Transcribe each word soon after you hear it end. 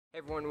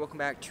Everyone, welcome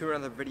back to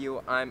another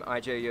video. I'm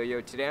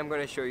ijyoyo. Today I'm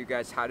going to show you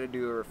guys how to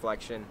do a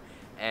reflection,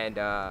 and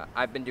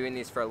I've been doing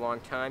these for a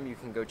long time. You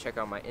can go check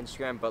out my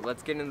Instagram, but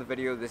let's get in the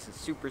video. This is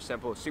super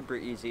simple, super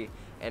easy,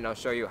 and I'll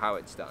show you how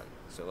it's done.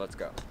 So let's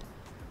go.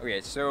 Okay,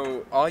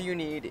 so all you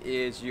need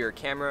is your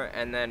camera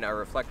and then a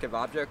reflective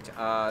object,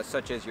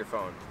 such as your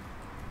phone.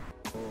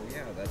 Oh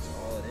yeah, that's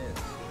all it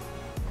is.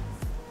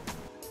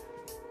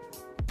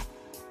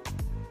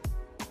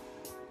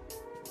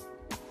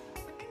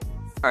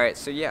 Alright,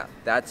 so yeah,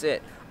 that's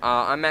it.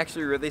 I'm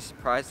actually really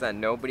surprised that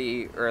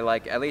nobody, or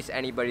like at least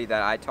anybody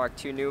that I talked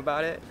to, knew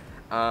about it.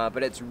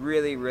 But it's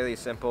really, really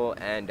simple.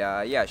 And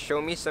yeah, show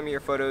me some of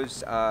your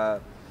photos.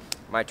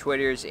 My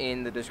Twitter's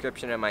in the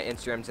description and my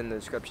Instagram's in the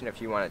description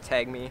if you want to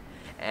tag me.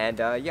 And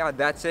yeah,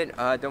 that's it.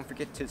 Don't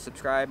forget to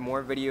subscribe.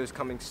 More videos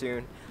coming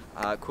soon.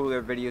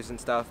 Cooler videos and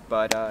stuff.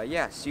 But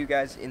yeah, see you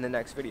guys in the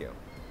next video.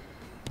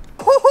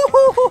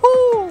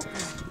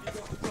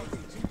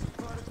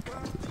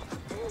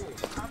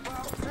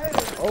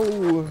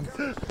 Oh,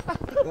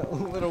 a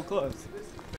little close.